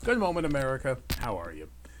Good moment, America. How are you?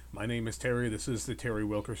 My name is Terry. This is the Terry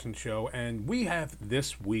Wilkerson Show, and we have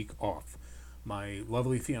this week off. My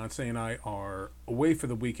lovely fiance and I are away for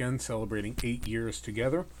the weekend celebrating 8 years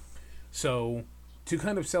together. So, to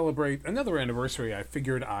kind of celebrate another anniversary, I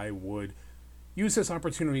figured I would use this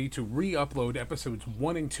opportunity to re-upload episodes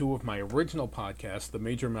 1 and 2 of my original podcast, The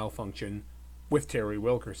Major Malfunction with Terry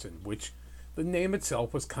Wilkerson, which the name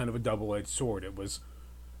itself was kind of a double-edged sword. It was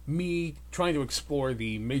me trying to explore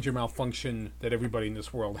the major malfunction that everybody in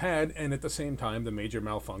this world had, and at the same time, the major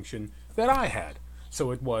malfunction that I had. So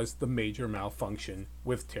it was The Major Malfunction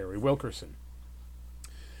with Terry Wilkerson.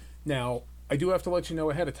 Now, I do have to let you know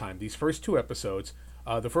ahead of time, these first 2 episodes,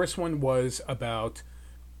 the first one was about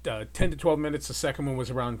 10 to 12 minutes. The second one was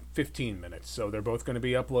around 15 minutes. So they're both going to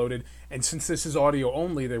be uploaded. And since this is audio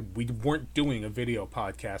only, we weren't doing a video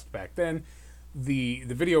podcast back then. The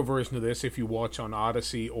video version of this, if you watch on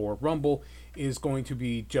Odyssey or Rumble, is going to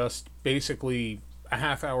be just basically a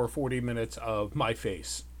half hour, 40 minutes of my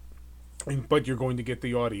face. But you're going to get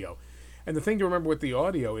the audio. And the thing to remember with the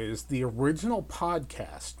audio is the original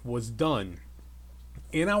podcast was done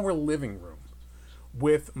in our living room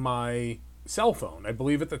with my cell phone. I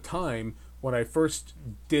believe at the time when I first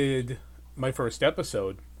did my first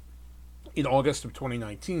episode in August of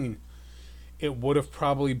 2019, it would have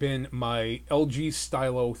probably been my LG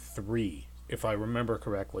Stylo 3, if I remember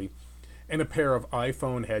correctly, and a pair of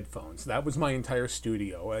iPhone headphones. That was my entire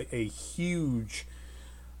studio. A huge,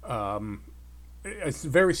 a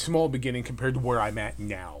very small beginning compared to where I'm at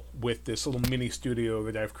now with this little mini studio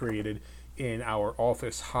that I've created in our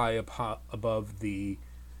office high up above the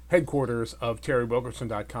headquarters of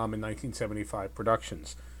TerryWilkerson.com and 1975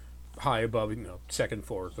 Productions, high above, second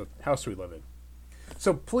floor of the house we live in.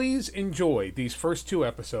 So please enjoy these first 2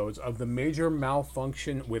 episodes of the Major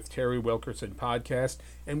Malfunction with Terry Wilkerson podcast,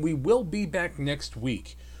 and we will be back next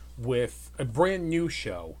week with a brand new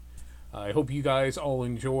show. I hope you guys all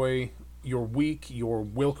enjoy your week, your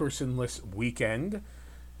Wilkerson-less weekend,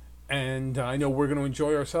 and I know we're going to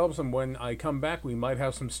enjoy ourselves, and when I come back, we might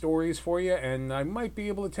have some stories for you, and I might be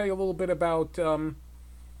able to tell you a little bit about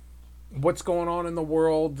what's going on in the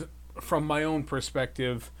world from my own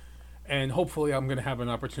perspective. And hopefully I'm going to have an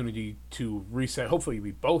opportunity to reset. Hopefully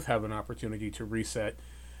we both have an opportunity to reset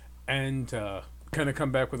and kind of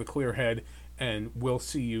come back with a clear head. And we'll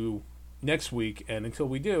see you next week. And until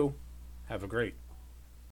we do, have a great.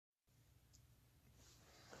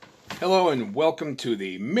 Hello and welcome to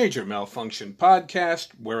the Major Malfunction podcast,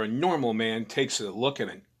 where a normal man takes a look at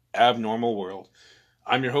an abnormal world.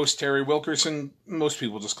 I'm your host, Terry Wilkerson. Most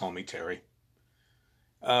people just call me Terry.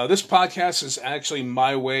 This podcast is actually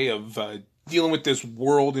my way of dealing with this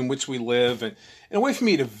world in which we live, and a way for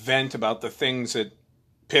me to vent about the things that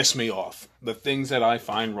piss me off, the things that I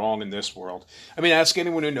find wrong in this world. I mean, ask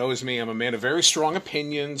anyone who knows me. I'm a man of very strong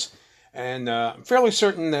opinions, and I'm fairly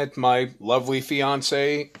certain that my lovely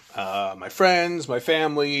fiance, my friends, my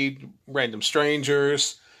family, random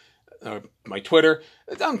strangers, my Twitter,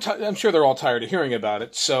 I'm sure they're all tired of hearing about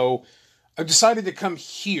it, so I've decided to come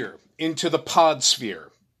here into the pod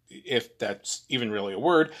sphere, if that's even really a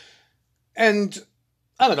word. And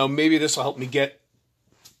I don't know, maybe this will help me get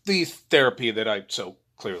the therapy that I so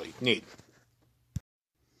clearly need.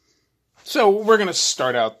 So we're going to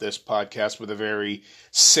start out this podcast with a very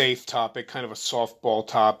safe topic, kind of a softball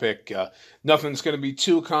topic. Nothing's going to be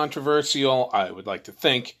too controversial, I would like to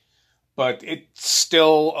think, but it's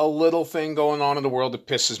still a little thing going on in the world that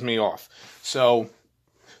pisses me off. So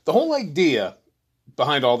the whole idea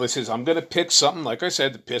behind all this is I'm going to pick something, like I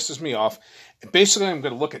said, that pisses me off. And basically, I'm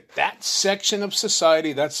going to look at that section of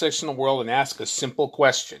society, that section of the world, and ask a simple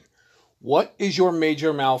question. What is your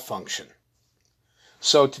major malfunction?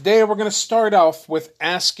 So today we're going to start off with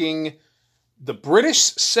asking the British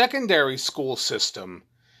secondary school system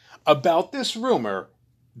about this rumor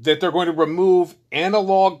that they're going to remove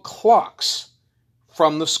analog clocks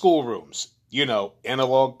from the schoolrooms. You know,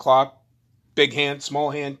 analog clock, big hand,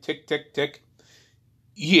 small hand, tick, tick, tick.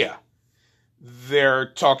 Yeah, they're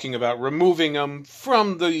talking about removing them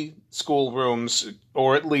from the schoolrooms,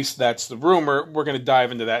 or at least that's the rumor. We're going to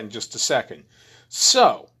dive into that in just a second.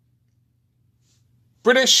 So,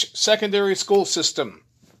 British secondary school system.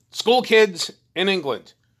 School kids in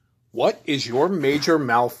England. What is your major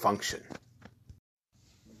malfunction?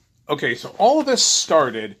 Okay, so all of this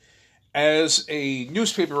started as a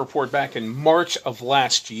newspaper report back in March of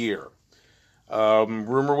last year.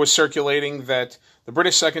 Rumor was circulating that the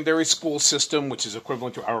British secondary school system, which is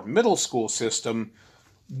equivalent to our middle school system,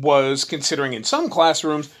 was considering in some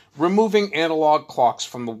classrooms removing analog clocks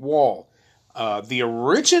from the wall. The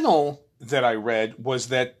original that I read was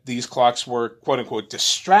that these clocks were, quote unquote,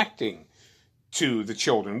 distracting to the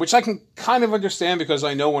children, which I can kind of understand because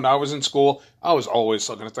I know when I was in school, I was always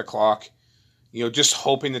looking at the clock, just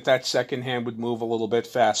hoping that second hand would move a little bit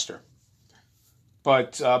faster.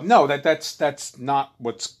 But no, that's not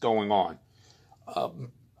what's going on.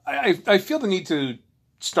 I feel the need to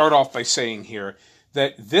start off by saying here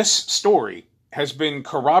that this story has been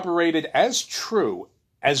corroborated as true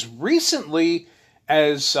as recently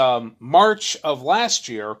as March of last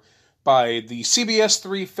year by the CBS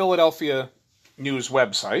 3 Philadelphia news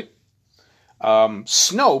website.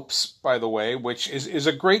 Snopes, by the way, which is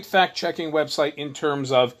a great fact-checking website in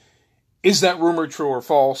terms of is that rumor true or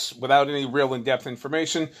false without any real in-depth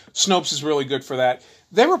information. Snopes is really good for that.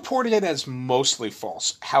 They reported it as mostly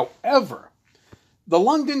false. However, the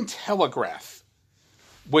London Telegraph,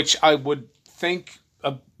 which I would think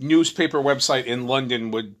a newspaper website in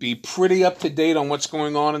London would be pretty up to date on what's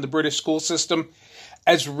going on in the British school system,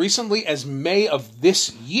 as recently as May of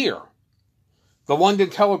this year, the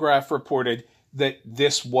London Telegraph reported that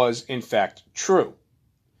this was in fact true.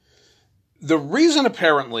 The reason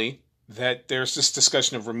apparently that there's this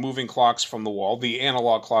discussion of removing clocks from the wall, the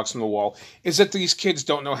analog clocks from the wall, is that these kids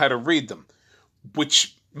don't know how to read them,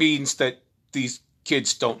 which means that these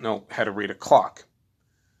kids don't know how to read a clock.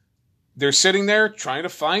 They're sitting there trying to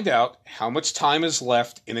find out how much time is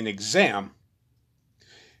left in an exam,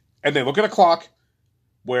 and they look at a clock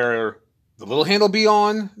where the little hand will be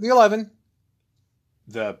on the 11,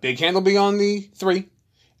 the big hand will be on the 3,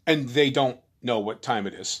 and they don't know what time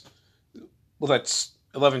it is. Well, that's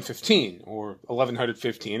 11:15 or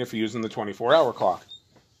 11:15 if you're using the 24-hour clock.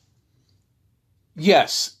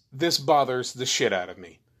 Yes, this bothers the shit out of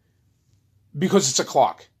me because it's a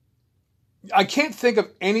clock. I can't think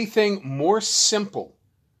of anything more simple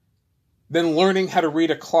than learning how to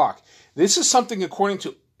read a clock. This is something, according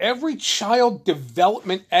to every child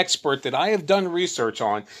development expert that I have done research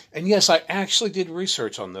on, and yes, I actually did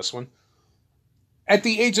research on this one, at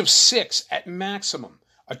the age of 6 at maximum,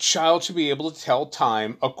 a child should be able to tell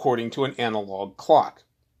time according to an analog clock.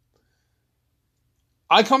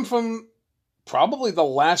 I come from probably the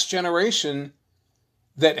last generation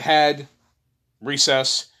that had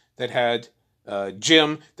recess, that had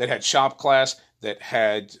gym, that had shop class, that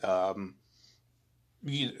had,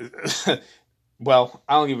 well,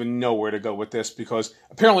 I don't even know where to go with this because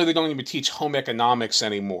apparently they don't even teach home economics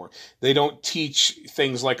anymore. They don't teach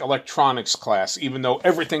things like electronics class, even though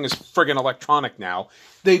everything is friggin' electronic now.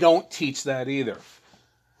 They don't teach that either.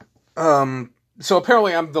 So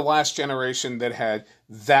apparently I'm the last generation that had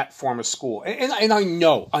that form of school. And I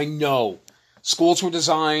know schools were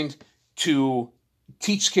designed to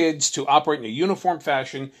teach kids to operate in a uniform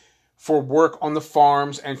fashion for work on the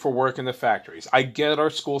farms and for work in the factories. I get our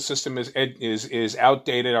school system is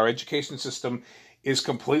outdated. Our education system is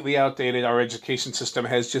completely outdated. Our education system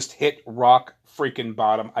has just hit rock freaking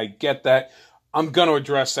bottom. I get that. I'm going to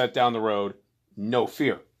address that down the road. No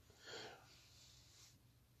fear.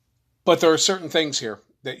 But there are certain things here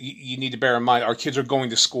that you need to bear in mind. Our kids are going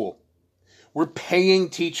to school. We're paying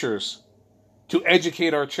teachers to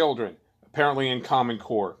educate our children, apparently in Common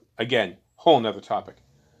Core. Again, whole nother topic.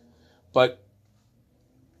 But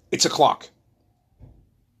it's a clock.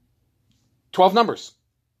 12 numbers.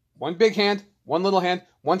 One big hand, one little hand,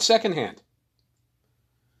 one second hand.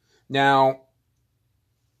 Now,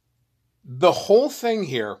 the whole thing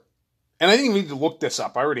here, and I didn't even need to look this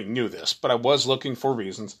up. I already knew this, but I was looking for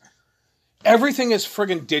reasons. Everything is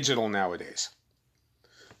friggin' digital nowadays.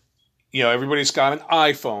 Everybody's got an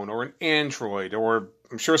iPhone or an Android, or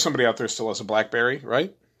I'm sure somebody out there still has a BlackBerry,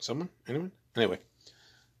 right? Someone? Anyone? Anyway.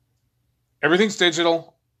 Everything's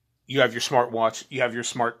digital. You have your smartwatch. You have your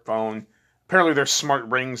smartphone. Apparently there's smart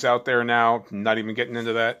rings out there now. Not even getting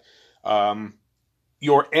into that.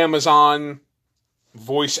 Your Amazon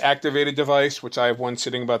voice-activated device, which I have one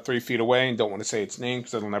sitting about 3 feet away and don't want to say its name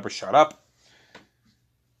because it'll never shut up.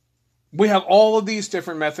 We have all of these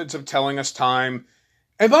different methods of telling us time.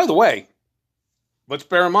 And by the way, let's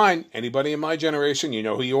bear in mind, anybody in my generation, you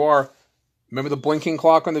know who you are. Remember the blinking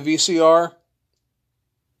clock on the VCR?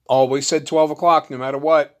 Always said 12 o'clock, no matter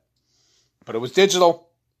what. But it was digital.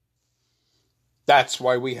 That's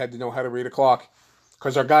why we had to know how to read a clock.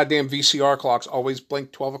 Because our goddamn VCR clocks always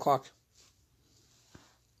blinked 12 o'clock.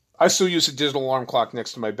 I still use a digital alarm clock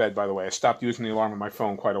next to my bed, by the way. I stopped using the alarm on my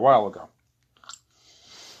phone quite a while ago.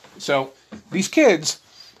 So, these kids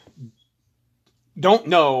don't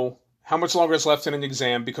know how much longer is left in an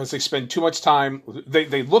exam because they spend too much time.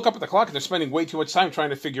 They look up at the clock and they're spending way too much time trying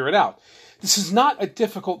to figure it out. This is not a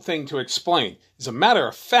difficult thing to explain. As a matter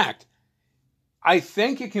of fact, I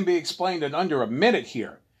think it can be explained in under a minute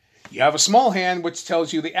here. You have a small hand which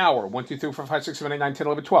tells you the hour. 1, 2, 3, 4, 5, 6, 7, 8, 9, 10,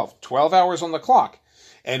 11, 12. 12 hours on the clock.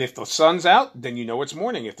 And if the sun's out, then you know it's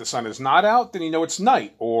morning. If the sun is not out, then you know it's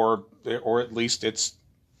night. Or at least it's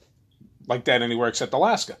like that anywhere except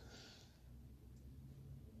Alaska.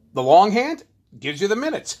 The long hand gives you the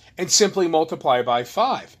minutes. And simply multiply by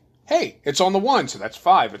 5. Hey, it's on the 1, so that's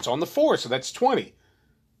 5. It's on the 4, so that's 20.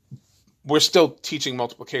 We're still teaching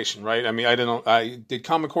multiplication, right? I mean, did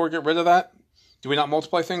Common Core get rid of that? Do we not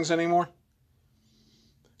multiply things anymore?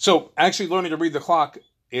 So actually learning to read the clock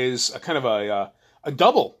is a kind of a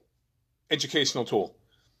double educational tool.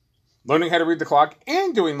 Learning how to read the clock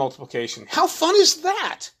and doing multiplication. How fun is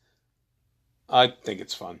that? I think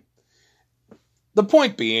it's fun. The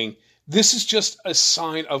point being, this is just a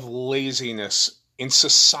sign of laziness in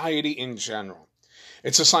society in general.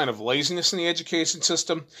 It's a sign of laziness in the education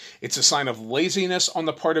system. It's a sign of laziness on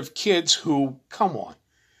the part of kids who, come on.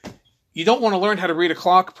 You don't want to learn how to read a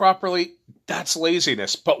clock properly? That's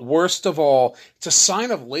laziness. But worst of all, it's a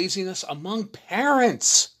sign of laziness among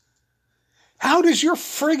parents. How does your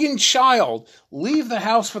friggin' child leave the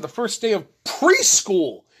house for the first day of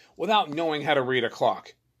preschool without knowing how to read a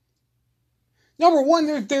clock? Number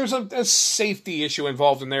one, there's a safety issue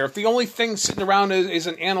involved in there. If the only thing sitting around is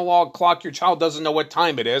an analog clock, your child doesn't know what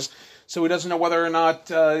time it is, so he doesn't know whether or not,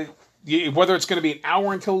 whether it's going to be an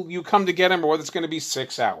hour until you come to get him or whether it's going to be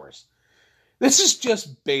 6 hours. This is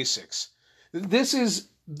just basics. This is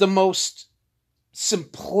the most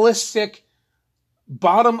simplistic,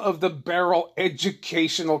 bottom-of-the-barrel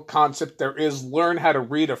educational concept there is. Learn how to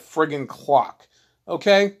read a friggin' clock,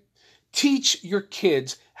 okay? Teach your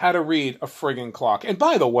kids how to read a friggin' clock. And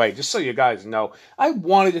by the way, just so you guys know, I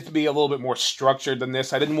wanted it to be a little bit more structured than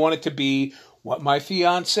this. I didn't want it to be what my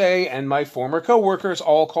fiance and my former coworkers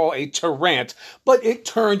all call a tarrant, but it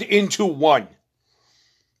turned into one.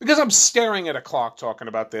 Because I'm staring at a clock talking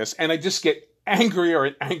about this, and I just get angrier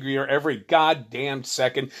and angrier every goddamn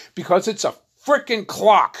second because it's a frickin'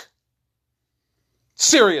 clock.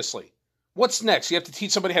 Seriously. What's next? You have to teach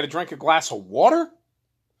somebody how to drink a glass of water?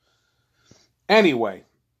 Anyway,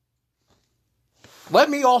 let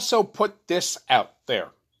me also put this out there.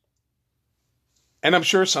 And I'm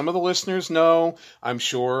sure some of the listeners know. I'm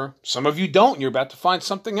sure some of you don't, and you're about to find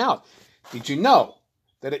something out. Did you know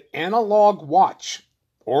that an analog watch,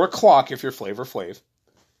 or a clock if you're Flavor Flav,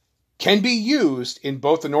 can be used in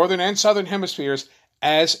both the northern and southern hemispheres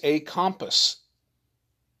as a compass?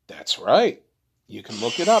 That's right. You can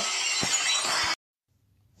look it up.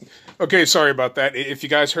 Okay, sorry about that. If you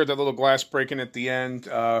guys heard that little glass breaking at the end,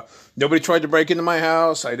 nobody tried to break into my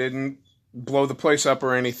house. I didn't blow the place up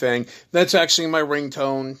or anything. That's actually my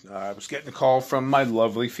ringtone. I was getting a call from my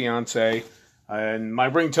lovely fiance. And my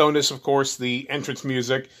ringtone is, of course, the entrance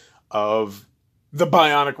music of the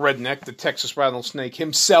Bionic Redneck, the Texas Rattlesnake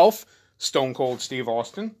himself, Stone Cold Steve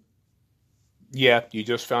Austin. Yeah, you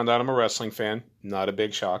just found out I'm a wrestling fan. Not a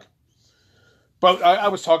big shock. But I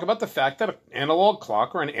was talking about the fact that an analog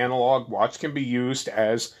clock or an analog watch can be used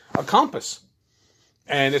as a compass.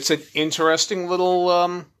 And it's an interesting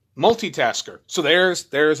little multitasker. So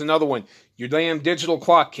there's another one. Your damn digital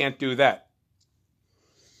clock can't do that.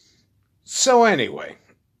 So anyway,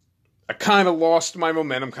 I kind of lost my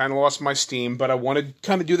momentum, kind of lost my steam, but I wanted to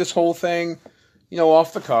kind of do this whole thing,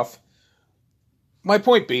 off the cuff. My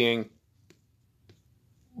point being,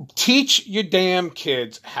 teach your damn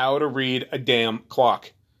kids how to read a damn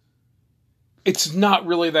clock. It's not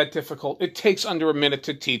really that difficult. It takes under a minute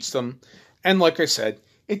to teach them. And like I said,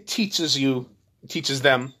 it teaches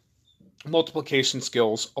them multiplication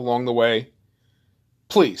skills along the way.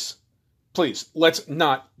 Please, let's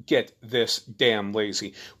not get this damn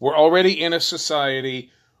lazy. We're already in a society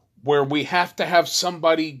where we have to have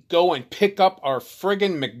somebody go and pick up our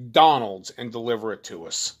friggin' McDonald's and deliver it to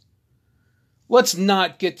us. Let's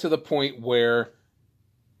not get to the point where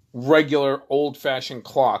regular old-fashioned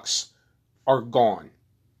clocks are gone.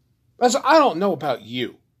 As I don't know about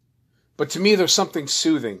you, but to me there's something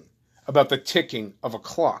soothing about the ticking of a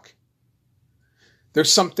clock.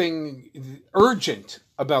 There's something urgent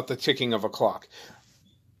about the ticking of a clock.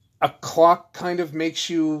 A clock kind of makes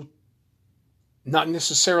you not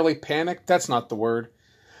necessarily panic. That's not the word.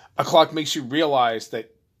 A clock makes you realize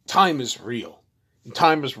that time is real. And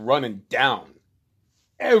time is running down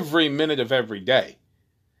every minute of every day.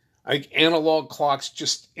 Like analog clocks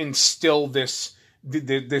just instill this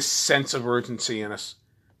sense of urgency in us.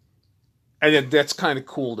 And that's kind of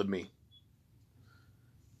cool to me.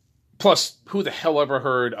 Plus, who the hell ever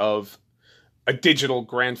heard of a digital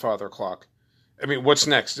grandfather clock? I mean, what's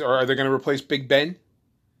next? Are they going to replace Big Ben?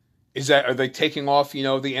 Are they taking off,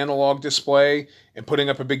 the analog display and putting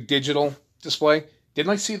up a big digital display?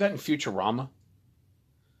 Didn't I see that in Futurama?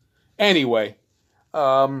 Anyway,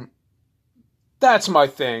 that's my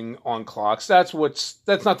thing on clocks. That's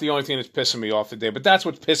not the only thing that's pissing me off today, but that's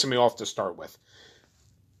what's pissing me off to start with.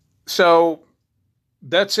 So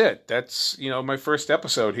that's it. That's, my first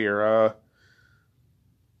episode here.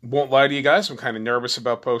 Won't lie to you guys, I'm kind of nervous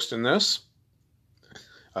about posting this.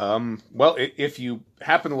 Well, if you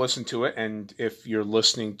happen to listen to it, and if you're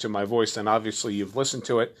listening to my voice, then obviously you've listened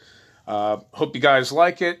to it. Hope you guys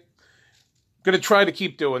like it. Going to try to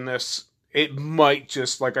keep doing this. It might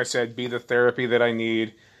just, like I said, be the therapy that I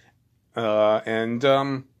need. And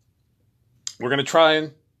we're going to try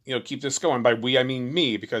and, keep this going. By we, I mean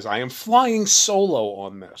me, because I am flying solo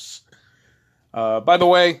on this. By the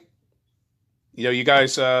way, you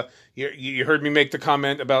guys, you heard me make the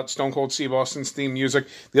comment about Stone Cold Steve Austin's theme music.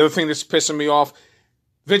 The other thing that's pissing me off,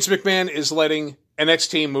 Vince McMahon is letting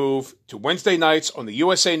NXT move to Wednesday nights on the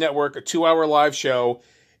USA Network, a 2-hour live show.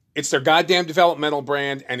 It's their goddamn developmental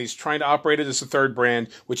brand, and he's trying to operate it as a third brand,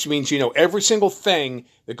 which means, every single thing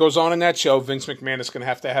that goes on in that show, Vince McMahon is going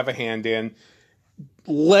to have a hand in.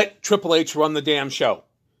 Let Triple H run the damn show.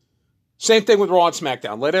 Same thing with Raw and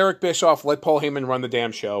SmackDown. Let Eric Bischoff, let Paul Heyman run the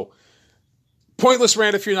damn show. Pointless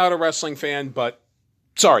rant if you're not a wrestling fan, but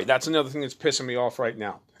sorry, that's another thing that's pissing me off right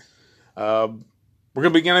now. We're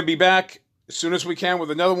going to be back as soon as we can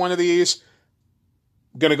with another one of these.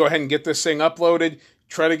 Going to go ahead and get this thing uploaded.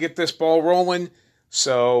 Try to get this ball rolling.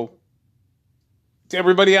 So, to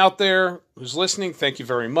everybody out there who's listening, thank you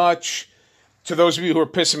very much. To those of you who are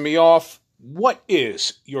pissing me off, what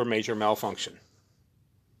is your major malfunction?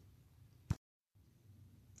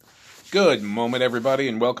 Good moment, everybody,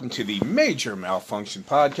 and welcome to the Major Malfunction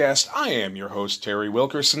Podcast. I am your host, Terry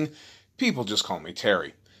Wilkerson. People just call me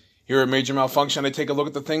Terry. Here at Major Malfunction, I take a look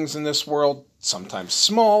at the things in this world, sometimes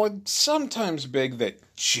small and sometimes big, that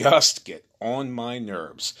just get on my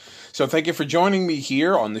nerves. So thank you for joining me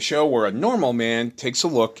here on the show where a normal man takes a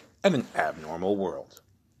look at an abnormal world.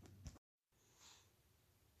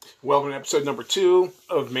 Welcome to episode number 2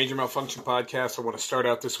 of Major Malfunction Podcast. I want to start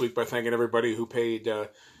out this week by thanking everybody who paid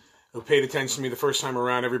attention to me the first time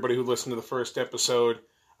around, everybody who listened to the first episode.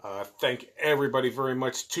 Thank everybody very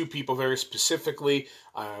much. 2 people very specifically.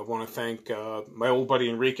 I want to thank my old buddy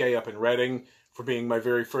Enrique up in Reading for being my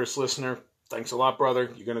very first listener. Thanks a lot,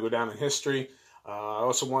 brother. You're going to go down in history. I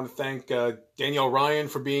also want to thank Danielle Ryan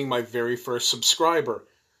for being my very first subscriber.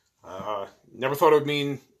 Never thought it would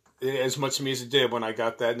mean as much to me as it did when I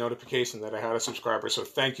got that notification that I had a subscriber. So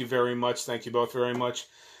thank you very much. Thank you both very much.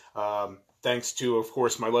 Thanks to, of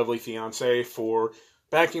course, my lovely fiance for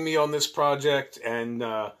backing me on this project, and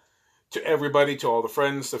to everybody, to all the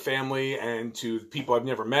friends, the family, and to the people I've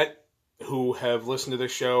never met who have listened to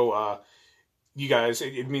this show. You guys,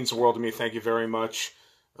 it means the world to me. Thank you very much.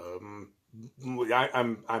 I'm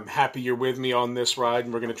happy you're with me on this ride,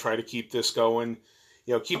 and we're going to try to keep this going.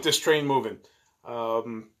 Keep this train moving.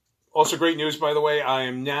 Also, great news, by the way. I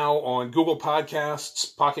am now on Google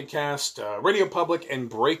Podcasts, Pocket Cast, Radio Public, and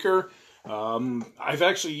Breaker. I've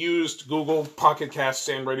actually used Google, Pocket Casts,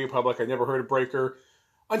 and Radio Public. I never heard of Breaker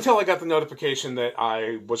until I got the notification that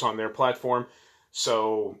I was on their platform.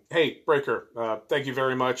 So, hey, Breaker, thank you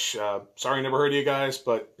very much. Sorry I never heard of you guys,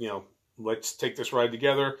 but, let's take this ride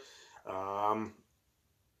together.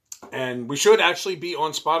 And we should actually be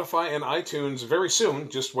on Spotify and iTunes very soon,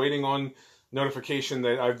 just waiting on notification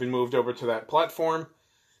that I've been moved over to that platform.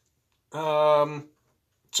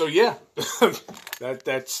 So yeah,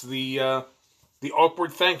 that's the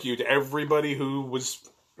awkward thank you to everybody who was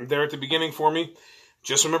there at the beginning for me.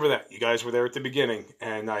 Just remember that you guys were there at the beginning,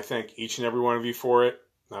 and I thank each and every one of you for it.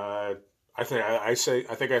 I think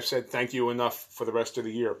I've said thank you enough for the rest of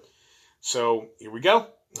the year. So here we go.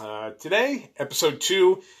 Today, episode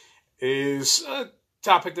 2 is a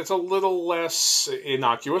topic that's a little less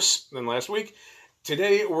innocuous than last week.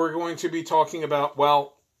 Today, we're going to be talking about,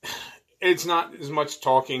 well, it's not as much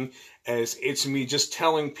talking as it's me just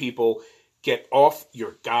telling people, get off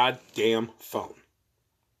your goddamn phone.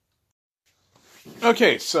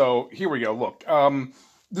 Okay, so here we go. Look,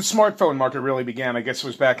 the smartphone market really began, I guess it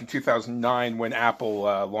was back in 2009 when Apple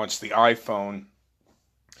launched the iPhone.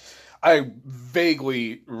 I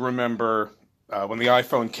vaguely remember when the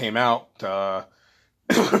iPhone came out, there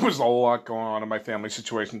was a lot going on in my family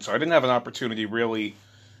situation, so I didn't have an opportunity really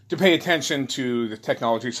to pay attention to the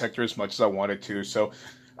technology sector as much as I wanted to. So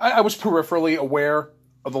I was peripherally aware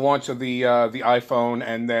of the launch of the iPhone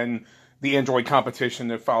and then the Android competition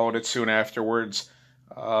that followed it soon afterwards.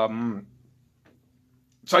 So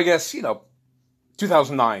I guess,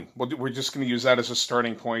 2009, we're just going to use that as a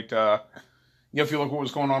starting point. If you look what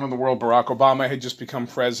was going on in the world, Barack Obama had just become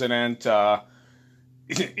president.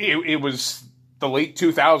 it was the late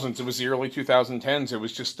 2000s. It was the early 2010s. It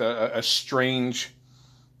was just a strange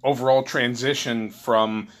overall transition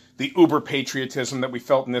from the uber patriotism that we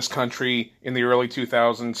felt in this country in the early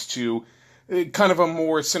 2000s to kind of a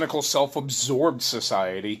more cynical, self-absorbed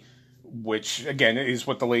society, which, again, is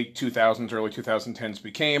what the late 2000s, early 2010s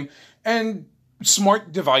became. And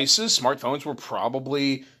smart devices, smartphones, were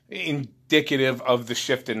probably indicative of the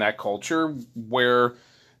shift in that culture, where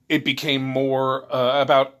it became more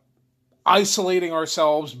about isolating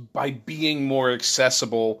ourselves by being more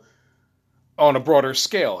accessible on a broader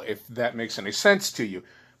scale, if that makes any sense to you.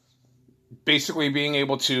 Basically being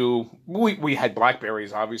able to, we had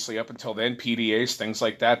BlackBerries, obviously, up until then, PDAs, things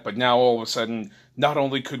like that, but now all of a sudden, not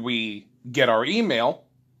only could we get our email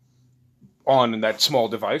on that small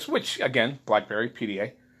device, which, again, BlackBerry,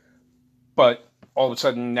 PDA, but all of a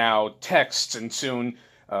sudden now texts, and soon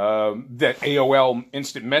that AOL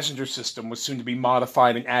Instant Messenger system was soon to be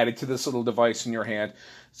modified and added to this little device in your hand.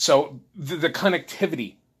 So the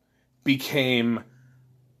connectivity became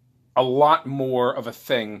a lot more of a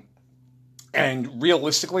thing. And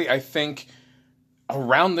realistically, I think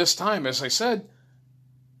around this time, as I said,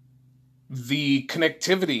 the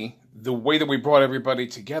connectivity, the way that we brought everybody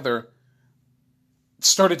together,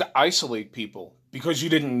 started to isolate people, because you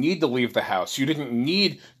didn't need to leave the house. You didn't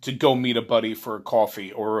need to go meet a buddy for a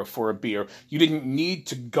coffee or for a beer. You didn't need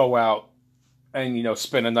to go out and,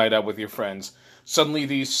 spend a night out with your friends. Suddenly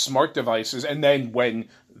these smart devices, and then when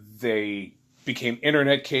they became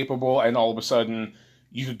internet capable, and all of a sudden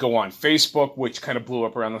you could go on Facebook, which kind of blew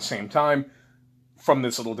up around the same time, from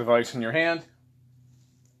this little device in your hand.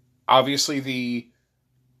 Obviously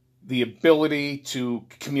the ability to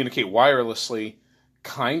communicate wirelessly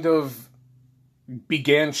kind of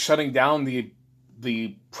began shutting down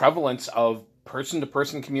the prevalence of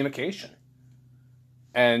person-to-person communication.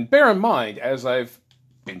 And bear in mind, as I've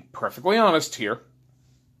been perfectly honest here,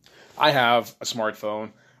 I have a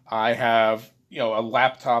smartphone, I have, a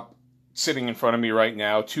laptop sitting in front of me right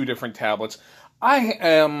now, 2 different tablets. I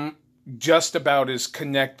am just about as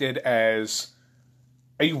connected as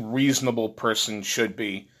a reasonable person should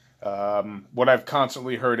be. What I've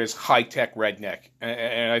constantly heard is high-tech redneck,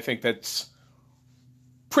 and I think that's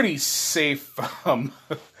pretty safe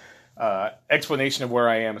explanation of where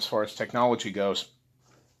I am as far as technology goes.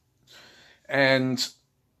 And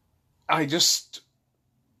I just,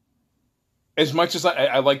 as much as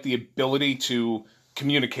I like the ability to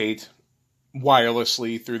communicate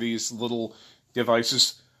wirelessly through these little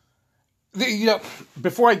devices,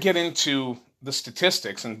 before I get into the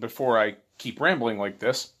statistics and before I keep rambling like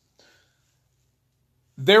this,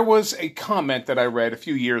 there was a comment that I read a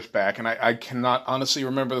few years back, and I cannot honestly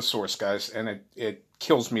remember the source, guys, and it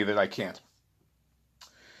kills me that I can't.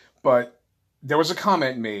 But there was a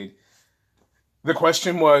comment made. The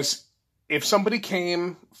question was, if somebody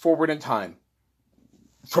came forward in time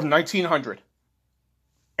from 1900,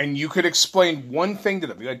 and you could explain one thing to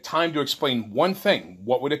them, you had time to explain one thing,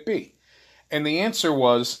 what would it be? And the answer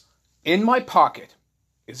was, in my pocket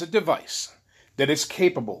is a device that is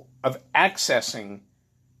capable of accessing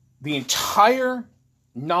the entire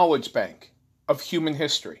knowledge bank of human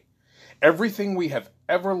history. Everything we have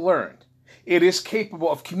ever learned. It is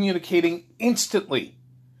capable of communicating instantly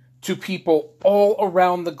to people all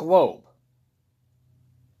around the globe.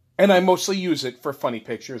 And I mostly use it for funny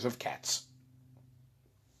pictures of cats.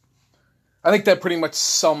 I think that pretty much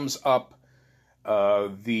sums up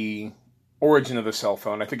the origin of the cell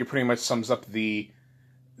phone. I think it pretty much sums up the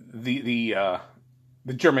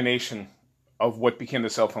germination of what became the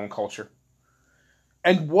cell phone culture.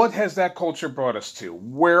 And what has that culture brought us to?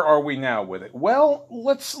 Where are we now with it? Well,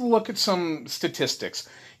 let's look at some statistics.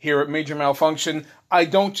 Here at Major Malfunction, I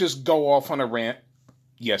don't just go off on a rant.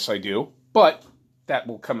 Yes, I do, but that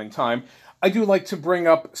will come in time. I do like to bring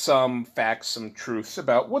up some facts, some truths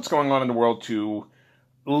about what's going on in the world to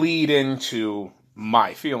lead into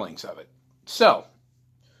my feelings of it. So,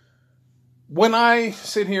 when I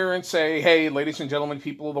sit here and say, hey, ladies and gentlemen,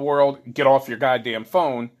 people of the world, get off your goddamn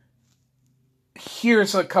phone,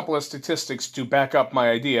 here's a couple of statistics to back up my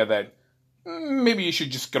idea that maybe you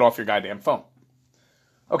should just get off your goddamn phone.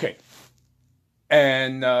 Okay.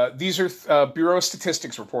 And these are Bureau of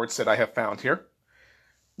Statistics reports that I have found here.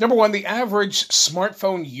 Number 1, the average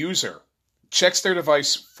smartphone user checks their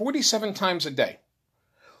device 47 times a day.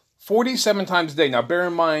 47 times a day. Now, bear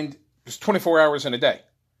in mind, there's 24 hours in a day.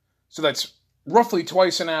 So that's roughly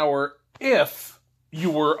twice an hour if you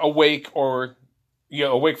were awake or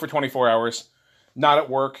awake for 24 hours, not at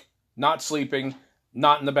work, not sleeping,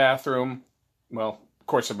 not in the bathroom. Well, of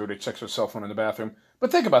course everybody checks their cell phone in the bathroom.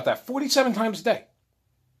 But think about that, 47 times a day.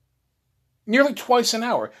 nearly twice an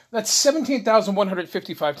hour. That's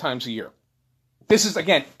 17,155 times a year. This is,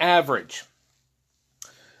 again, average.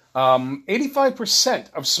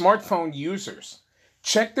 85% of smartphone users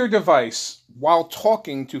check their device while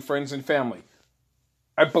talking to friends and family.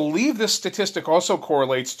 I believe this statistic also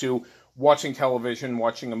correlates to watching television,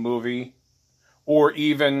 watching a movie, or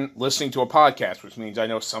even listening to a podcast, which means I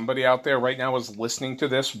know somebody out there right now is listening to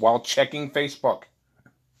this while checking Facebook.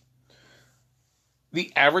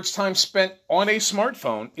 The average time spent on a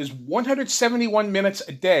smartphone is 171 minutes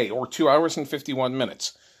a day, or 2 hours and 51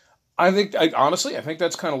 minutes. Honestly, I think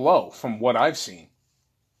that's kind of low from what I've seen.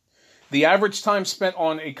 The average time spent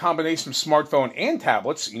on a combination of smartphone and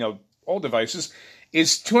tablets, all devices,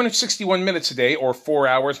 is 261 minutes a day, or 4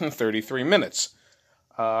 hours and 33 minutes.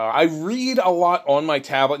 I read a lot on my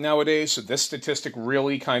tablet nowadays, so this statistic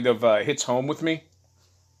really kind of hits home with me.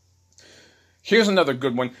 Here's another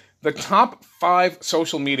good one. The top 5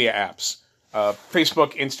 social media apps.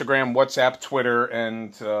 Facebook, Instagram, WhatsApp, Twitter,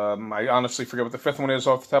 and I honestly forget what the 5th one is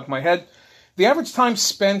off the top of my head. The average time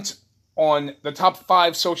spent on the top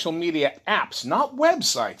 5 social media apps, not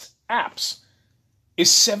websites, apps,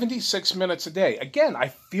 is 76 minutes a day. Again, I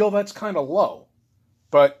feel that's kind of low.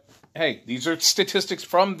 But, hey, these are statistics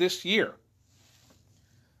from this year.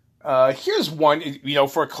 Here's one,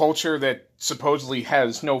 for a culture that supposedly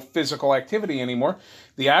has no physical activity anymore.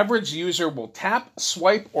 The average user will tap,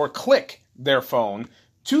 swipe, or click their phone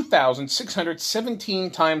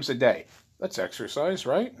 2,617 times a day. That's exercise,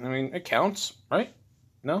 right? I mean, it counts, right?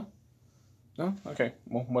 No? No? Okay,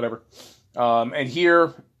 well, whatever. And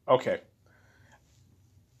here, okay.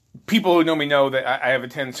 People who know me know that I have a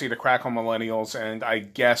tendency to crack on millennials, and I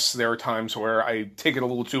guess there are times where I take it a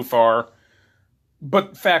little too far.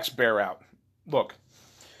 But facts bear out. Look,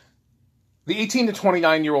 the 18 to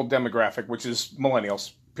 29-year-old demographic, which is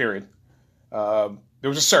millennials, period, there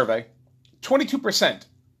was a survey. 22%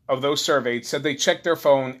 of those surveyed said they checked their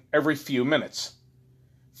phone every few minutes.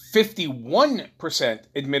 51%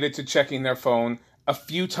 admitted to checking their phone a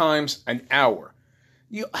few times an hour.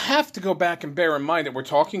 You have to go back and bear in mind that we're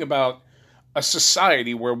talking about a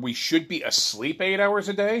society where we should be asleep 8 hours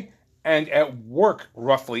a day and at work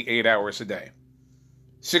roughly 8 hours a day.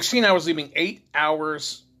 16 hours leaving 8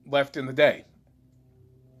 hours left in the day.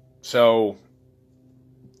 So,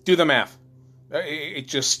 do the math.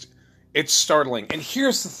 It's startling. And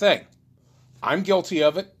here's the thing. I'm guilty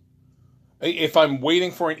of it. If I'm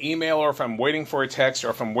waiting for an email, or if I'm waiting for a text, or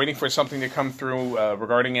if I'm waiting for something to come through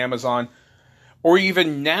regarding Amazon, or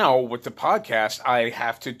even now with the podcast, I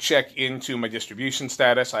have to check into my distribution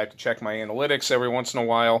status. I have to check my analytics every once in a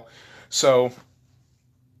while. So,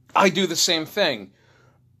 I do the same thing.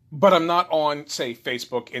 But I'm not on, say,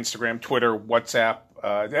 Facebook, Instagram, Twitter, WhatsApp.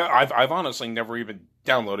 I've honestly never even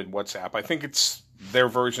downloaded WhatsApp. I think it's their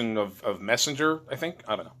version of Messenger, I think.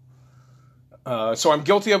 I don't know. So I'm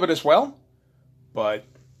guilty of it as well. But,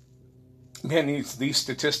 man, these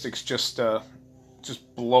statistics just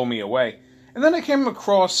blow me away. And then I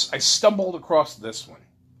stumbled across this one.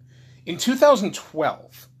 In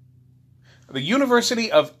 2012, the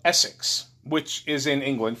University of Essex, which is in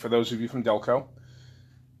England, for those of you from Delco,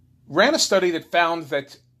 ran a study that found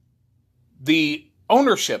that the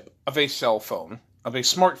ownership of a cell phone, of a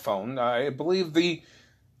smartphone, I believe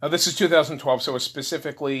this is 2012, so it's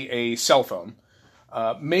specifically a cell phone,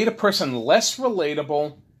 made a person less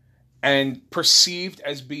relatable and perceived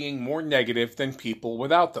as being more negative than people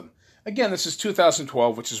without them. Again, this is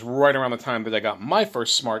 2012, which is right around the time that I got my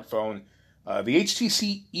first smartphone, the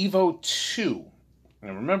HTC Evo 2.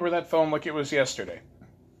 And I remember that phone like it was yesterday.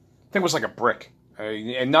 I think it was like a brick.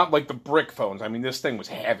 And not like the brick phones. I mean, this thing was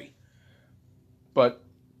heavy. But,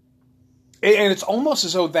 and it's almost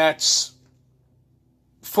as though that's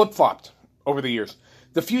flip-flopped over the years.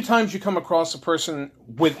 The few times you come across a person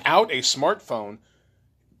without a smartphone,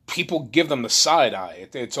 people give them the side eye.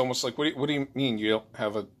 It's almost like, what do you mean you don't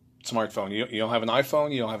have a smartphone? You don't have an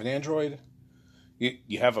iPhone? You don't have an Android?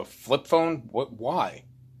 You have a flip phone? Why?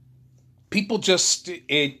 People just,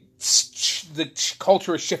 the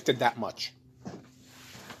culture has shifted that much.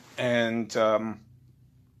 And, I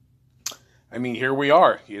mean, here we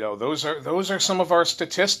are. Those are some of our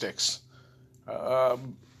statistics.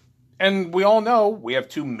 And we all know we have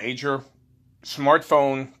 2 major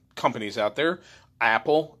smartphone companies out there,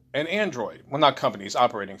 Apple and Android. Well, not companies,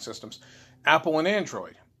 operating systems. Apple and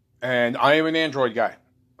Android. And I am an Android guy.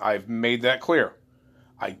 I've made that clear.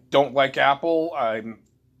 I don't like Apple.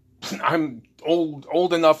 I'm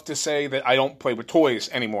old enough to say that I don't play with toys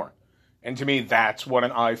anymore. And to me, that's what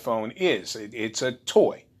an iPhone is. It's a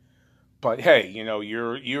toy. But hey,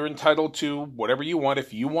 you're entitled to whatever you want.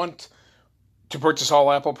 If you want to purchase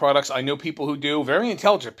all Apple products. I know people who do, very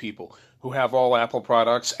intelligent people who have all Apple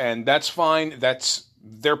products, and that's fine. That's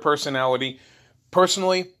their personality.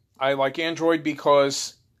 Personally, I like Android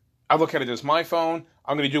because I look at it as my phone.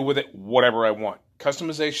 I'm going to do with it whatever I want.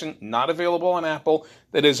 Customization, not available on Apple,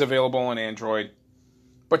 that is available on Android.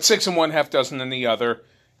 But 6 in one, half dozen in the other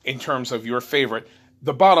in terms of your favorite.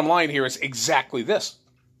 The bottom line here is exactly this.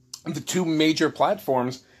 The two major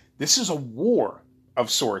platforms, this is a war of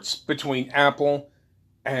sorts between Apple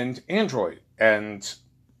and Android. And,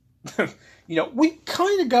 we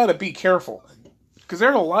kind of got to be careful because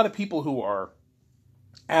there are a lot of people who are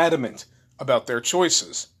adamant about their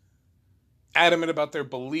choices, adamant about their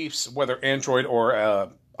beliefs, whether Android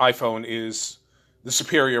or iPhone is the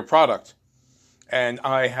superior product. And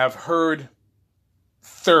I have heard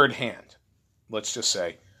third hand, let's just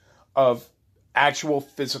say, of actual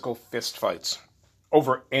physical fistfights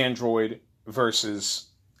over Android versus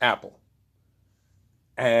Apple.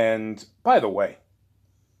 And by the way,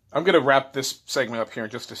 I'm going to wrap this segment up here in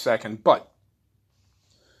just a second, but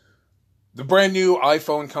the brand new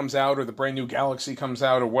iPhone comes out or the brand new Galaxy comes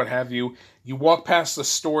out or what have you, you walk past the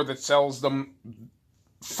store that sells them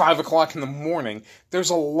 5 o'clock in the morning, there's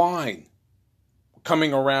a line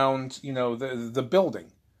coming around, the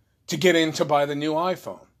building to get in to buy the new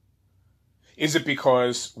iPhone. Is it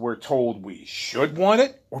because we're told we should want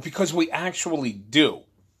it or because we actually do?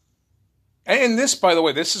 And this, by the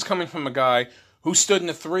way, this is coming from a guy who stood in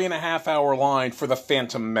a 3.5-hour line for the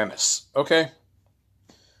Phantom Menace, okay?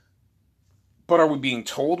 But are we being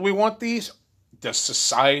told we want these? Does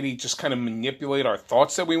society just kind of manipulate our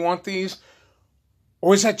thoughts that we want these?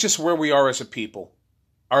 Or is that just where we are as a people?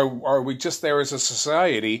 Are we just there as a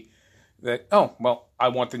society that, I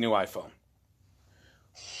want the new iPhone?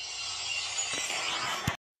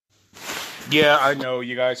 Yeah, I know,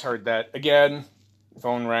 you guys heard that. Again,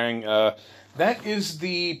 phone rang. That is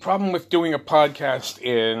the problem with doing a podcast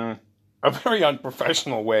in a very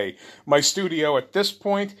unprofessional way. My studio at this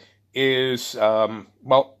point is, my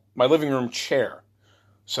living room chair.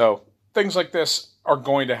 So things like this are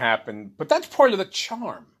going to happen. But that's part of the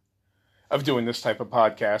charm of doing this type of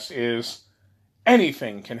podcast is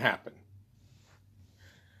anything can happen.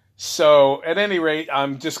 So at any rate,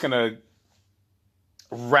 I'm just going to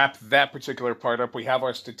wrap that particular part up. We have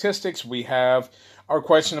our statistics. We have our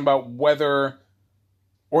question about whether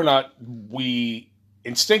or not we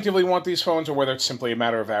instinctively want these phones or whether it's simply a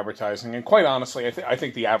matter of advertising. And quite honestly, I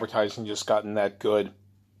think the advertising just gotten that good.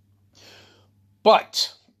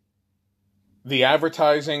 But the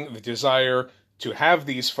advertising, the desire to have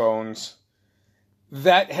these phones,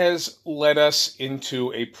 that has led us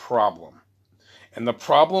into a problem. And the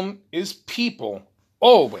problem is people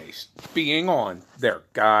always being on their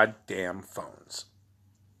goddamn phones.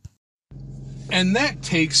 And that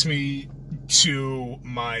takes me to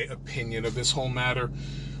my opinion of this whole matter,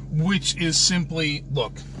 which is simply,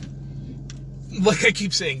 look, like I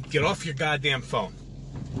keep saying, get off your goddamn phone.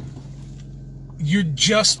 You're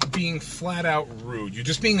just being flat out rude. You're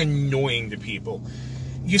just being annoying to people.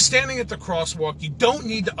 You're standing at the crosswalk. You don't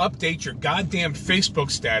need to update your goddamn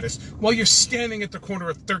Facebook status while you're standing at the corner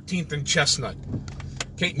of 13th and Chestnut.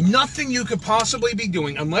 Okay, nothing you could possibly be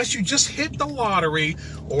doing unless you just hit the lottery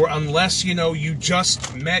or unless, you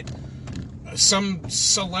just met some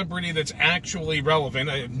celebrity that's actually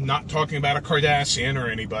relevant. I'm not talking about a Kardashian or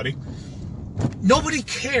anybody. Nobody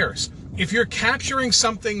cares. If you're capturing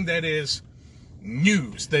something that is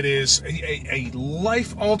news, that is a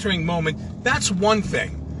life-altering moment, that's one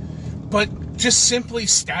thing. But just simply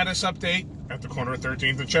status update at the corner of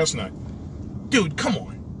 13th and Chestnut. Dude, come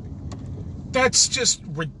on. That's just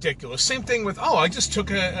ridiculous. Same thing with, I just took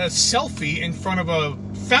a selfie in front of a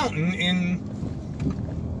fountain in,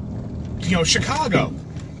 Chicago.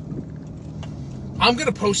 I'm going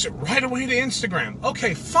to post it right away to Instagram.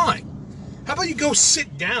 Okay, fine. How about you go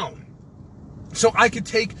sit down so I could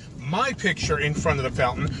take my picture in front of the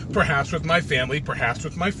fountain, perhaps with my family, perhaps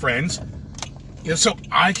with my friends, so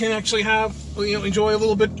I can actually have, enjoy a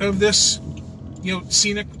little bit of this,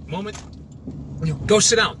 scenic moment. Go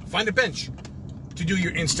sit down, find a bench to do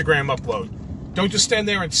your Instagram upload. Don't just stand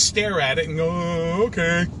there and stare at it and go,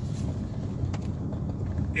 okay.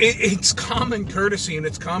 It's common courtesy and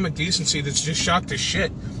it's common decency that's just shot to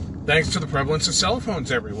shit thanks to the prevalence of cell phones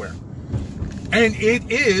everywhere. And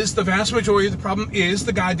the vast majority of the problem is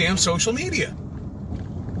the goddamn social media.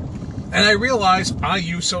 And I realize I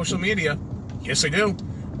use social media. Yes, I do.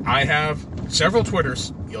 I have several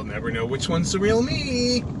Twitters. You'll never know which one's the real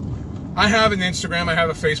me. I have an Instagram. I have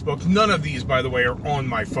a Facebook. None of these, by the way, are on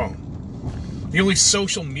my phone. The only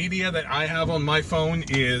social media that I have on my phone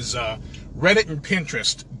is Reddit and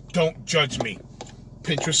Pinterest. don't judge me.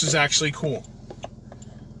 Pinterest is actually cool.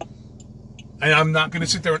 And I'm not going to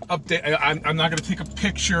sit there and update. I'm not going to take a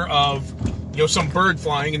picture of, some bird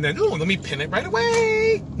flying and then, let me pin it right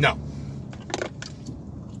away. No.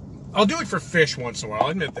 I'll do it for fish once in a while. I'll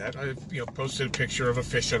admit that. I've, posted a picture of a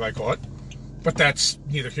fish that I caught. But that's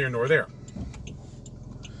neither here nor there.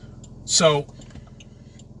 So,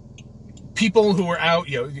 people who are out,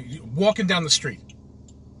 walking down the street.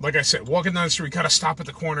 Like I said, walking down the street, got to stop at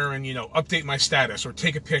the corner and, update my status or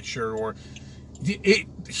take a picture. Or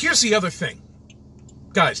here's the other thing.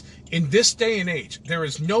 Guys, in this day and age, there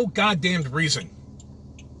is no goddamned reason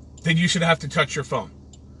that you should have to touch your phone.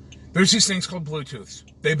 There's these things called Bluetooths.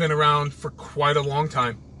 They've been around for quite a long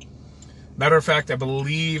time. Matter of fact, I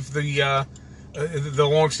believe the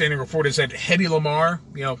long-standing report is that Hedy Lamarr,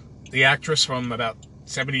 the actress from about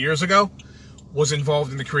 70 years ago, was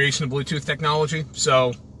involved in the creation of Bluetooth technology.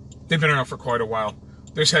 So they've been around for quite a while.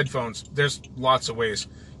 There's headphones. There's lots of ways.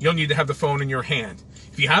 You don't need to have the phone in your hand.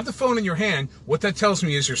 If you have the phone in your hand, what that tells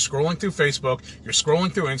me is you're scrolling through Facebook, you're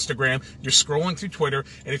scrolling through Instagram, you're scrolling through Twitter,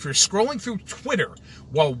 and if you're scrolling through Twitter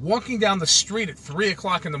while walking down the street at 3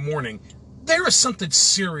 o'clock in the morning, there is something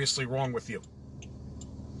seriously wrong with you.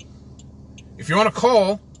 If you're on a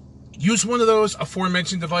call, use one of those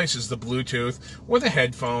aforementioned devices, the Bluetooth or the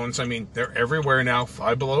headphones. I mean, they're everywhere now.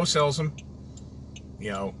 Five Below sells them.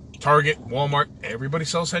 Target, Walmart, everybody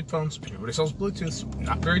sells headphones. Everybody sells Bluetooths.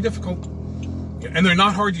 Not very difficult. And they're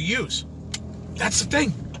not hard to use. That's the thing.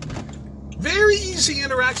 Very easy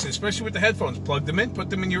interaction, especially with the headphones. Plug them in,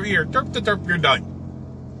 put them in your ear. Derp to derp, you're done.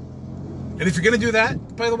 And if you're going to do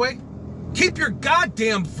that, by the way, keep your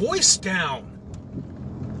goddamn voice down.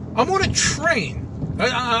 I'm on a train.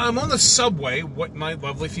 I'm on the subway, what my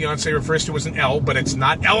lovely fiance refers to as an L, but it's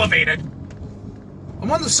not elevated.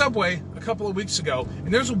 I'm on the subway a couple of weeks ago,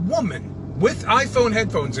 and there's a woman with iPhone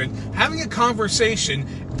headphones in, having a conversation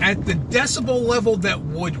at the decibel level that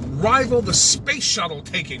would rival the space shuttle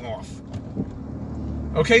taking off.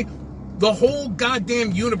 Okay? The whole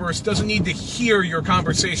goddamn universe doesn't need to hear your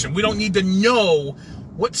conversation. We don't need to know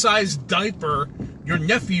what size diaper your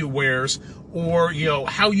nephew wears or,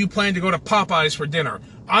 how you plan to go to Popeyes for dinner.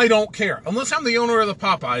 I don't care. Unless I'm the owner of the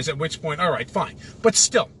Popeyes, at which point, all right, fine. But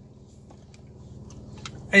still.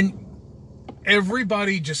 And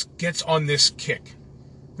everybody just gets on this kick.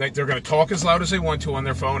 Like they're going to talk as loud as they want to on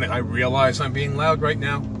their phone, and I realize I'm being loud right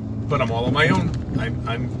now, but I'm all on my own.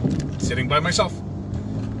 I'm sitting by myself.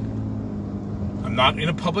 I'm not in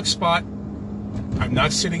a public spot. I'm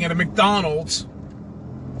not sitting at a McDonald's,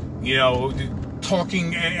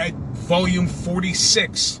 talking at volume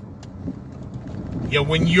 46.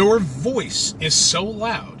 When your voice is so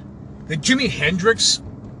loud that Jimi Hendrix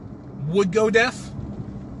would go deaf,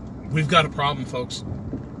 we've got a problem, folks.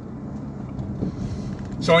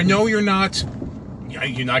 So I know you're not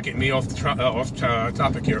getting me off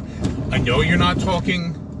topic here. I know you're not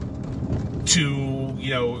talking to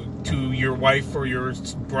your wife or your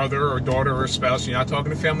brother or daughter or spouse. You're not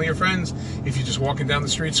talking to family or friends. If you're just walking down the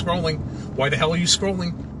street scrolling, why the hell are you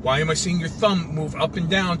scrolling? Why am I seeing your thumb move up and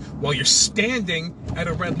down while you're standing at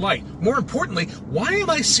a red light? More importantly, why am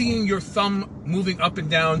I seeing your thumb moving up and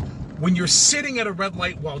down when you're sitting at a red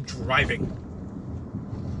light while driving?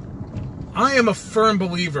 I am a firm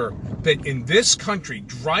believer that in this country,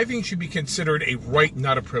 driving should be considered a right,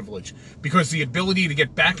 not a privilege, because the ability to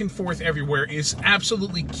get back and forth everywhere is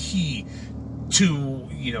absolutely key to,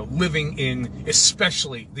 living in,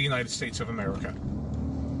 especially the United States of America,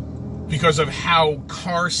 because of how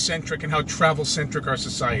car-centric and how travel-centric our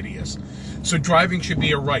society is. So driving should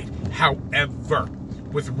be a right. However,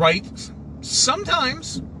 with rights,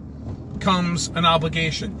 sometimes comes an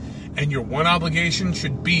obligation. And your one obligation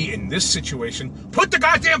should be, in this situation, put the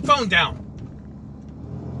goddamn phone down.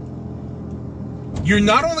 You're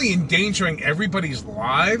not only endangering everybody's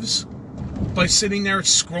lives by sitting there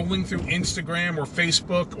scrolling through Instagram or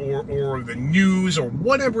Facebook or the news or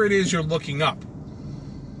whatever it is you're looking up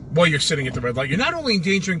while you're sitting at the red light. You're not only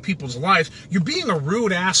endangering people's lives, you're being a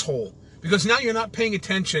rude asshole because now you're not paying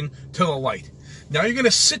attention to the light. Now you're going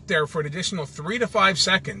to sit there for an additional 3 to 5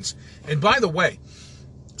 seconds. And by the way,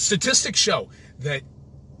 statistics show that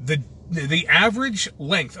the average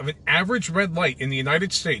length of an average red light in the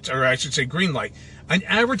United States, or I should say green light, an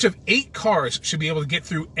average of 8 cars should be able to get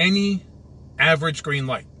through any average green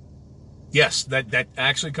light. Yes, that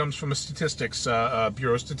actually comes from a statistics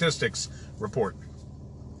Bureau of Statistics report.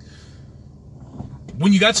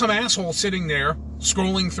 When you got some asshole sitting there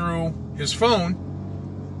scrolling through his phone,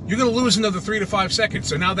 you're going to lose another 3 to 5 seconds.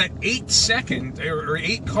 So now that 8 seconds or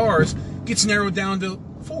 8 cars gets narrowed down to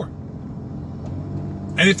 4.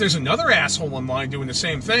 And if there's another asshole in line doing the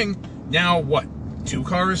same thing, now what? 2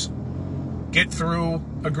 cars get through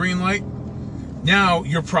a green light? Now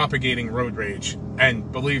you're propagating road rage.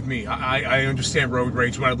 And believe me, I understand road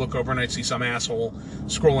rage when I look over and I see some asshole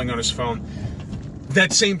scrolling on his phone.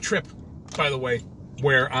 That same trip, by the way,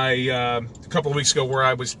 where a couple of weeks ago, where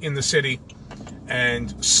I was in the city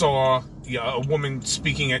and saw a woman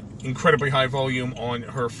speaking at incredibly high volume on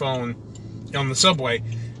her phone on the subway,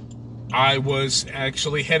 I was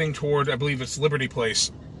actually heading toward, I believe it's Liberty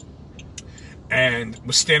Place, and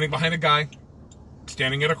was standing behind a guy,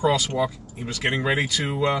 standing at a crosswalk. He was getting ready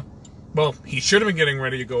to, he should have been getting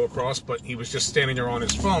ready to go across, but he was just standing there on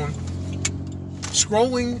his phone,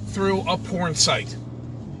 scrolling through a porn site,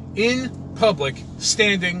 in public,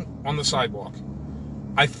 standing on the sidewalk.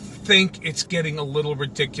 I think it's getting a little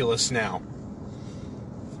ridiculous now.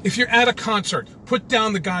 If you're at a concert, put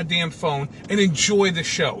down the goddamn phone and enjoy the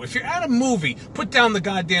show. If you're at a movie, put down the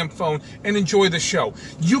goddamn phone and enjoy the show.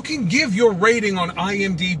 You can give your rating on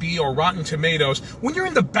IMDb or Rotten Tomatoes when you're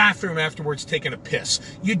in the bathroom afterwards taking a piss.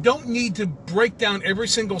 You don't need to break down every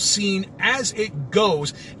single scene as it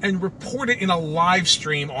goes and report it in a live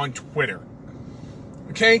stream on Twitter.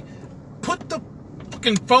 Okay? Put the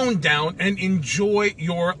fucking phone down and enjoy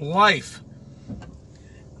your life.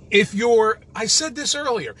 I said this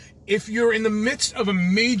earlier, if you're in the midst of a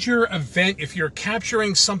major event, if you're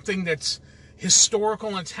capturing something that's historical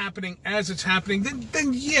and it's happening as it's happening,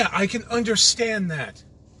 then yeah, I can understand that.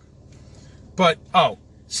 But,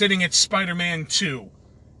 sitting at Spider-Man 2,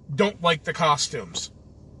 don't like the costumes.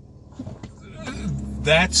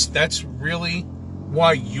 That's really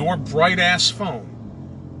why your bright-ass phone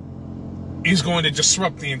is going to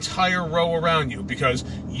disrupt the entire row around you because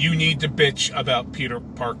you need to bitch about Peter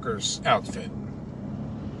Parker's outfit.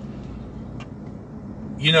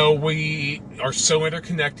 You know, we are so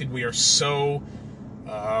interconnected. We are so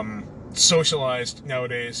socialized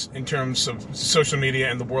nowadays in terms of social media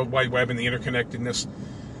and the World Wide Web and the interconnectedness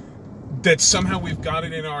that somehow we've got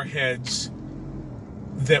it in our heads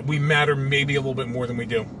that we matter maybe a little bit more than we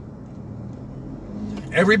do.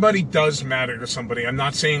 Everybody does matter to somebody. I'm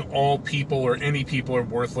not saying all people or any people are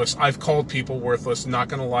worthless. I've called people worthless, not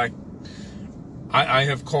going to lie. I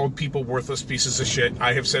have called people worthless pieces of shit.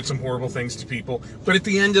 I have said some horrible things to people. But at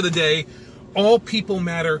the end of the day, all people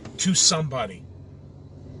matter to somebody.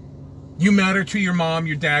 You matter to your mom,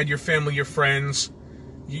 your dad, your family, your friends,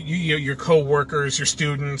 your co-workers, your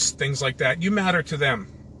students, things like that. You matter to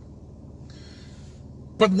them.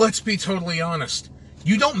 But let's be totally honest.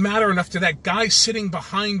 You don't matter enough to that guy sitting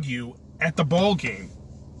behind you at the ball game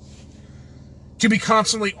to be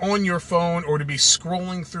constantly on your phone or to be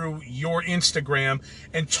scrolling through your Instagram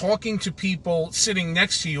and talking to people sitting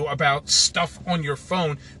next to you about stuff on your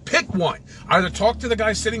phone. Pick one. Either talk to the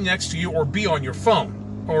guy sitting next to you or be on your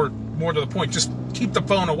phone. Or more to the point, just keep the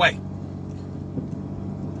phone away.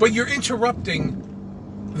 But you're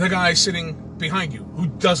interrupting the guy sitting behind you who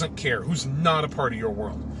doesn't care, who's not a part of your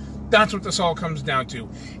world. That's what this all comes down to,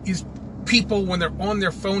 is people, when they're on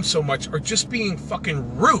their phone so much, are just being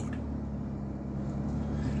fucking rude.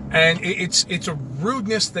 And it's a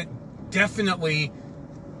rudeness that definitely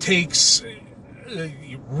takes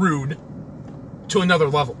rude to another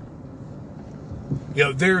level. You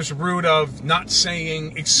know, there's rude of not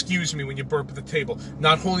saying excuse me when you burp at the table,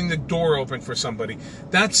 not holding the door open for somebody.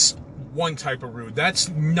 That's one type of rude. That's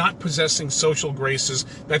not possessing social graces.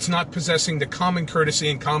 That's not possessing the common courtesy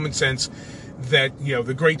and common sense that, you know,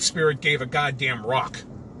 the Great Spirit gave a goddamn rock.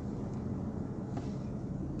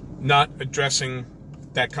 Not addressing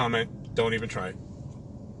that comment. Don't even try it.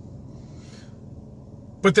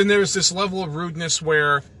 But then there's this level of rudeness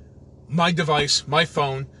where my device, my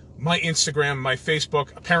phone, my Instagram, my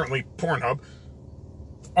Facebook, apparently Pornhub,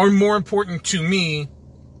 are more important to me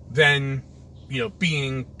than, you know,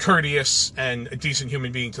 being courteous and a decent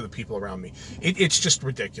human being to the people around me. It's just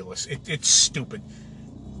ridiculous. It's stupid.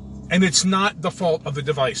 And it's not the fault of the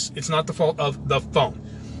device. It's not the fault of the phone.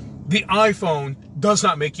 The iPhone does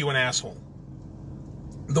not make you an asshole.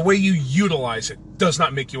 The way you utilize it does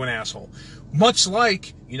not make you an asshole. Much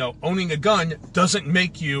like, you know, owning a gun doesn't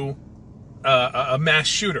make you a mass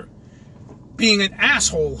shooter. Being an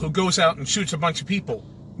asshole who goes out and shoots a bunch of people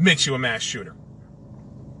makes you a mass shooter.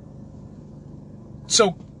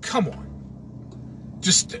 So, come on.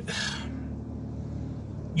 Just,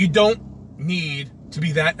 you don't need to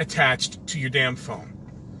be that attached to your damn phone.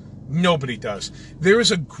 Nobody does. There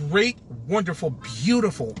is a great, wonderful,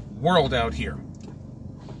 beautiful world out here,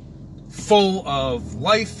 full of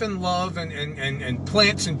life and love and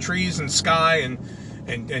plants and trees and sky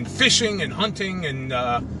and fishing and hunting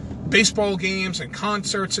and baseball games and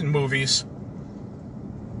concerts and movies.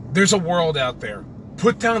 There's a world out there.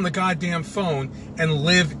 Put down the goddamn phone and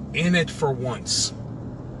live in it for once.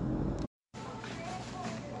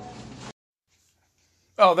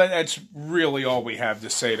 Oh, that's really all we have to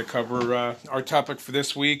say to cover our topic for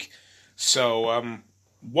this week. So,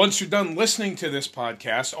 once you're done listening to this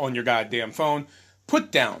podcast on your goddamn phone,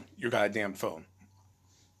 put down your goddamn phone.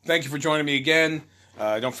 Thank you for joining me again.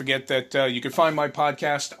 Don't forget that you can find my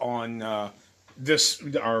podcast on our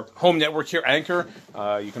home network here, Anchor.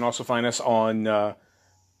 You can also find us on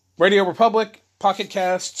Radio Republic, Pocket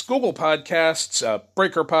Casts, Google Podcasts,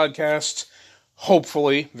 Breaker Podcasts.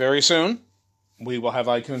 Hopefully, very soon, we will have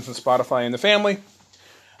iTunes and Spotify in the family.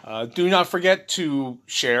 Do not forget to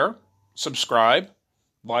share, subscribe,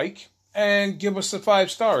 like, and give us the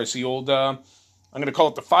 5 stars. The old, I'm going to call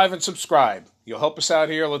it the 5 and subscribe. You'll help us out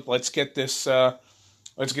here. Let's get this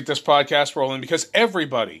podcast rolling because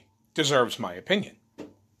everybody deserves my opinion.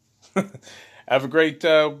 Have a great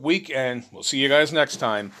week, and we'll see you guys next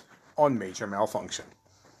time on Major Malfunction.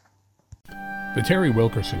 The Terry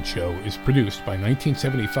Wilkerson Show is produced by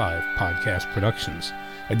 1975 Podcast Productions,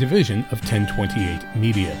 a division of 1028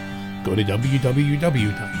 Media. Go to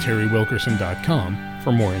www.terrywilkerson.com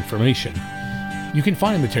for more information. You can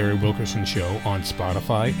find The Terry Wilkerson Show on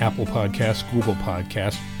Spotify, Apple Podcasts, Google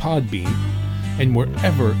Podcasts, Podbean, and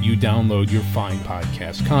wherever you download your fine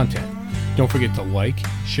podcast content. Don't forget to like,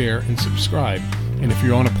 share, and subscribe. And if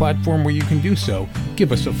you're on a platform where you can do so,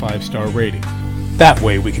 give us a 5-star rating. That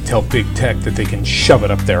way we can tell big tech that they can shove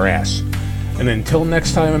it up their ass. And until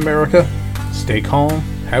next time, America, stay calm,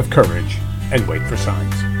 have courage, and wait for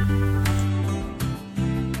signs.